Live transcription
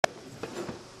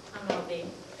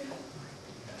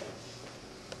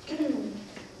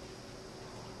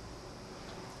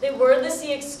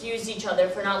wordlessly excused each other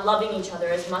for not loving each other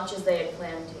as much as they had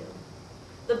planned to.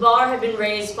 The bar had been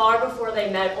raised far before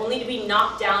they met, only to be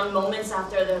knocked down moments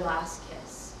after their last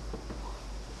kiss.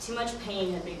 Too much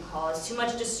pain had been caused, too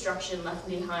much destruction left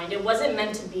behind. It wasn't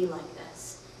meant to be like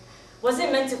this.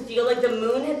 Wasn't meant to feel like the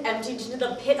moon had emptied into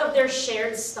the pit of their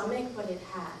shared stomach, but it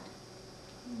had.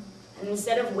 And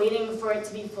instead of waiting for it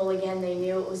to be full again, they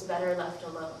knew it was better left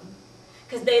alone.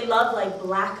 Because they loved like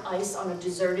black ice on a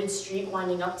deserted street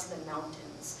winding up to the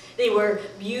mountains. They were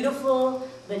beautiful,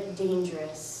 but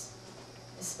dangerous,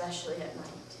 especially at night.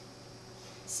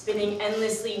 Spinning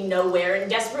endlessly nowhere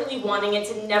and desperately wanting it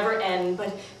to never end,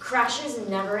 but crashes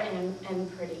never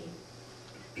end pretty.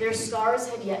 Their scars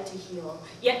had yet to heal,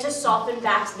 yet to soften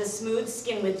back to the smooth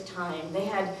skin with time. They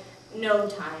had no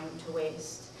time to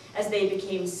waste, as they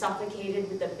became suffocated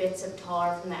with the bits of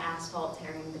tar from the asphalt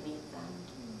tearing beneath them.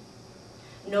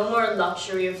 No more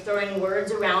luxury of throwing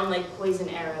words around like poison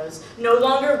arrows. No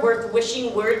longer worth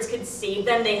wishing words could save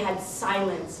them. They had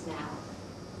silence now.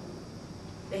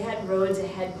 They had roads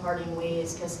ahead parting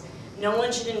ways, because no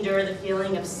one should endure the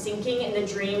feeling of sinking in the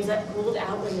dreams that pulled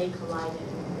out when they collided.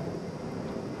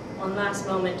 One last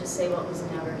moment to say what was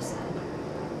never said.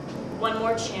 One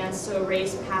more chance to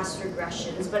erase past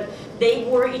regressions, but they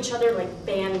wore each other like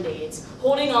Band-Aids,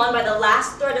 holding on by the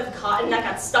last thread of cotton that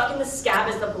got stuck in the scab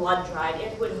as the blood dried.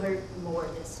 It would hurt more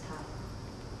this time.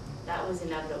 That was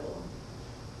inevitable.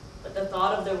 But the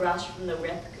thought of the rush from the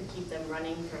rip could keep them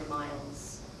running for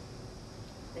miles.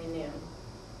 They knew.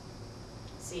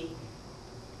 See,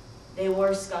 they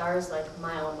wore scars like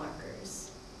mile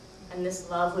markers, and this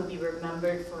love would be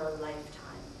remembered for a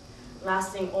lifetime,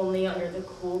 lasting only under the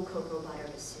cool cocoa butter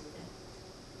to soothe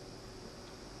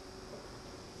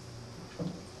it.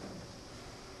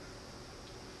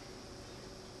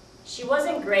 She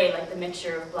wasn't gray like the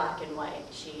mixture of black and white.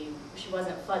 She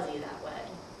wasn't fuzzy that way.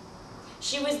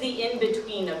 She was the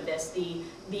in-between of this, the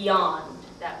beyond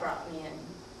that brought me in.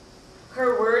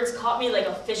 Her words caught me like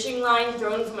a fishing line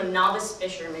thrown from a novice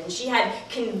fisherman. She had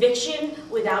conviction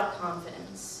without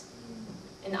confidence,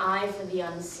 an eye for the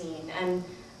unseen, and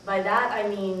by that I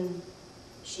mean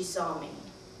she saw me,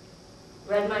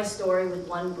 read my story with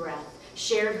one breath,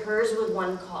 shared hers with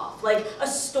one cough, like a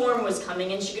storm was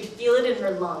coming and she could feel it in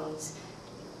her lungs.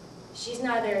 She's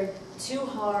neither too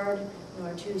hard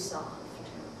nor too soft,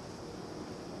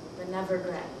 but never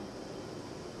gray.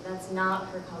 That's not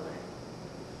her color.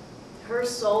 Her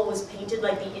soul was painted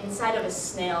like the inside of a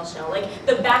snail shell, like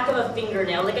the back of a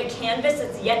fingernail, like a canvas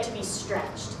that's yet to be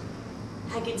stretched.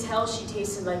 I could tell she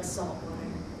tasted like salt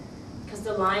water, because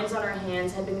the lines on her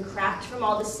hands had been cracked from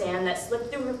all the sand that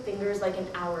slipped through her fingers like an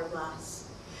hourglass.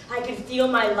 I could feel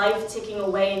my life ticking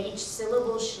away in each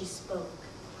syllable she spoke.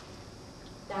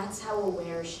 That's how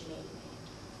aware she made me.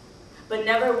 But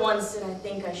never once did I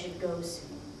think I should go soon.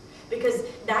 Because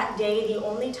that day, the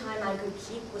only time I could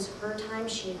keep was her time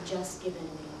she had just given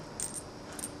me.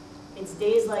 It's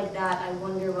days like that I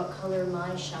wonder what color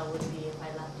my shell would be if I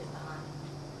left it behind.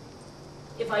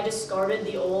 If I discarded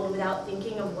the old without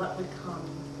thinking of what would come.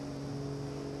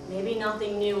 Maybe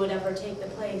nothing new would ever take the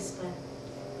place, but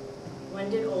when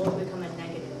did old become a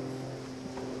negative?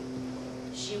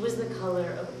 She was the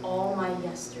color of all my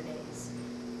yesterdays,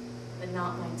 but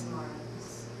not my tomorrows.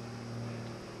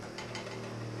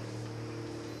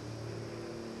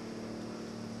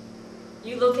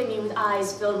 You look at me with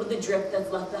eyes filled with the drip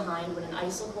that's left behind when an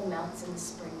icicle melts in the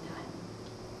springtime.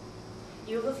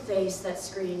 You have a face that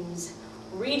screams,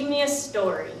 "Read me a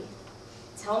story.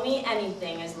 Tell me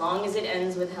anything as long as it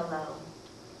ends with hello.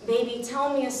 Baby,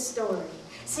 tell me a story.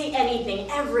 Say anything,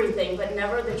 everything, but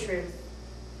never the truth."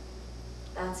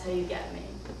 That's how you get me.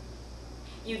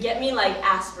 You get me like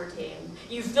aspartame.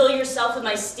 You fill yourself with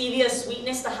my stevia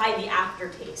sweetness to hide the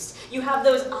aftertaste. You have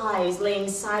those eyes laying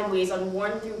sideways on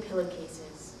worn-through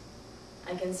pillowcases.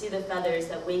 I can see the feathers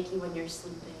that wake you when you're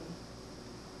sleeping.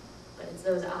 But it's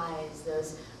those eyes,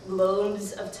 those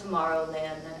globes of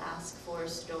Tomorrowland that ask for a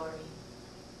story.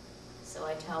 So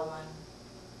I tell one.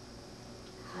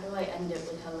 How do I end it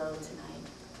with hello tonight?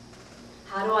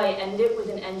 How do I end it with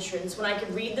an entrance when I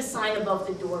could read the sign above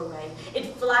the doorway?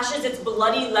 It flashes its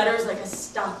bloody letters like a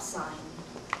stop sign.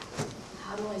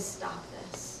 How do I stop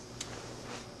this?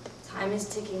 Time is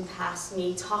ticking past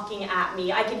me, talking at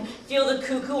me. I can feel the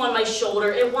cuckoo on my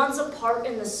shoulder. It wants a part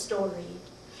in the story.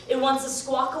 It wants to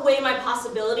squawk away my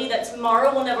possibility that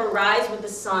tomorrow will never rise with the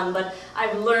sun, but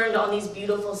I've learned on these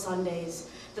beautiful Sundays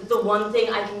that the one thing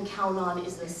I can count on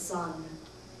is the sun.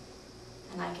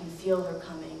 And I can feel her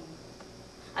coming.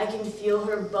 I can feel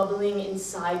her bubbling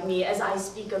inside me as I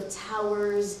speak of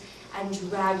towers and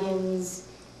dragons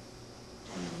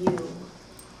and you.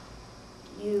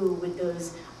 You with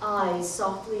those eyes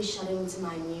softly shutting to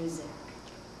my music.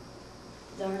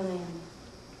 Darling,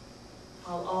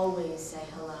 I'll always say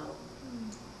hello.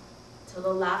 Till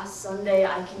the last Sunday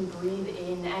I can breathe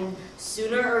in, and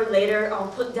sooner or later I'll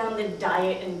put down the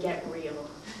diet and get real.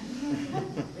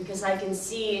 Because I can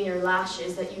see in your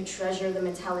lashes that you treasure the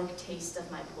metallic taste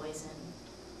of my poison.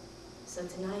 So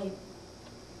tonight,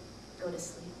 go to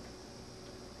sleep,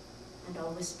 and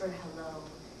I'll whisper hello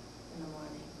in the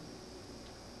morning.